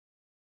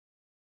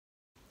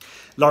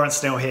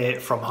Lawrence Neal here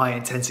from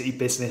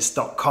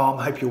highintensitybusiness.com.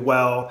 Hope you're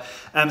well.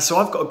 So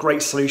I've got a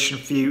great solution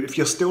for you if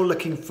you're still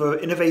looking for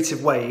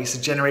innovative ways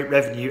to generate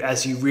revenue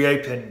as you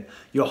reopen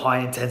your high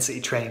intensity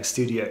training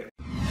studio.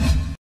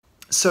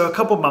 So a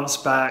couple months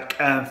back,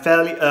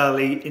 fairly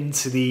early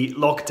into the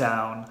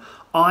lockdown,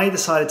 I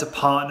decided to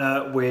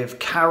partner with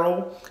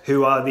CAR.O.L,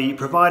 who are the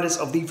providers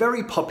of the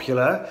very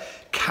popular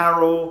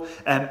CAR.O.L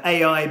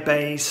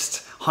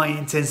AI-based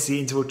high-intensity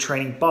interval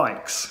training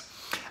bikes.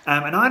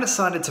 And I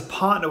decided to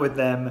partner with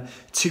them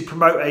to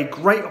promote a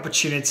great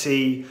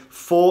opportunity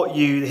for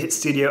you, the HIIT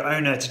studio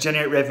owner, to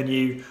generate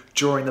revenue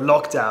during the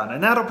lockdown.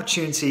 And that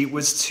opportunity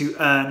was to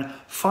earn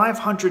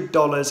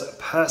 $500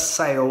 per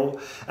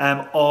sale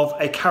of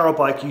a CAR.O.L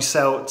bike you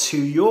sell to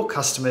your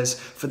customers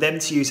for them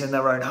to use in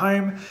their own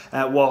home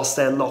whilst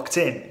they're locked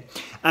in.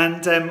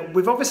 And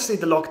with obviously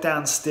the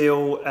lockdown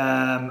still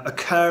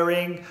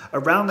occurring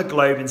around the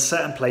globe in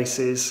certain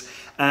places,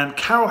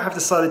 CAR.O.L have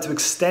decided to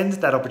extend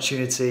that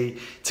opportunity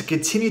to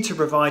continue to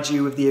provide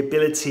you with the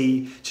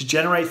ability to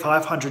generate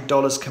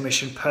 $500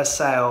 commission per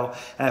sale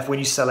when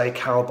you sell a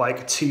CAR.O.L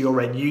bike to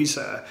your end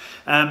user.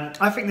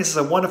 I think this is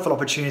a wonderful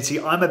opportunity.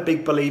 I'm a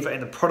big believer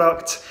in the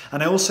product,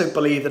 and I also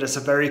believe that it's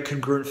a very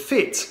congruent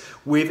fit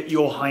with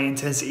your high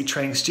intensity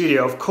training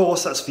studio. Of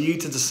course, that's for you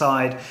to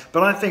decide,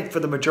 but I think for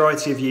the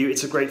majority of you,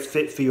 it's a great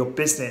fit for your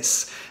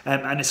business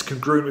and it's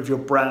congruent with your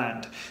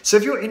brand. So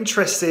if you're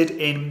interested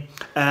in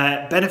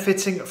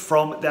benefiting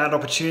from that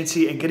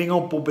opportunity and getting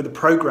on board with the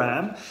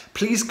program,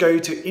 please go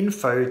to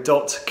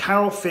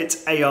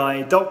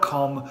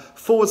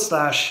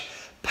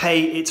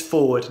info.carolfitai.com/pay it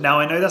forward. Now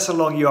I know that's a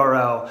long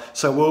URL,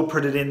 so we'll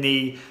put it in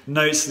the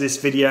notes of this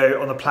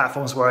video on the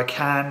platforms where I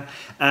can.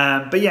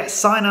 But yeah,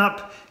 sign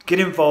up, get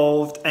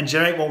involved and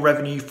generate more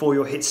revenue for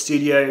your HIIT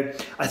studio.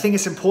 I think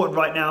it's important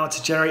right now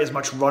to generate as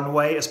much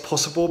runway as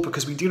possible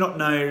because we do not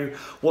know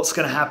what's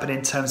going to happen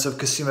in terms of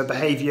consumer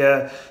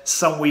behavior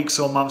some weeks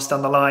or months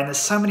down the line. There's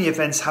so many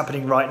events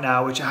happening right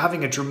now which are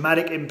having a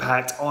dramatic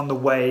impact on the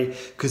way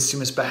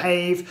consumers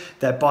behave,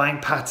 their buying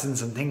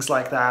patterns and things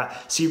like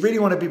that. So you really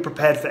want to be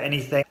prepared for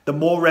anything. The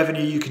more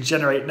revenue you can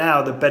generate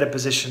now, the better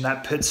position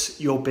that puts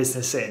your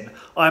business in.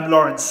 I'm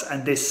Lawrence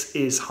and this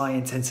is High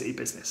Intensity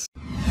Business.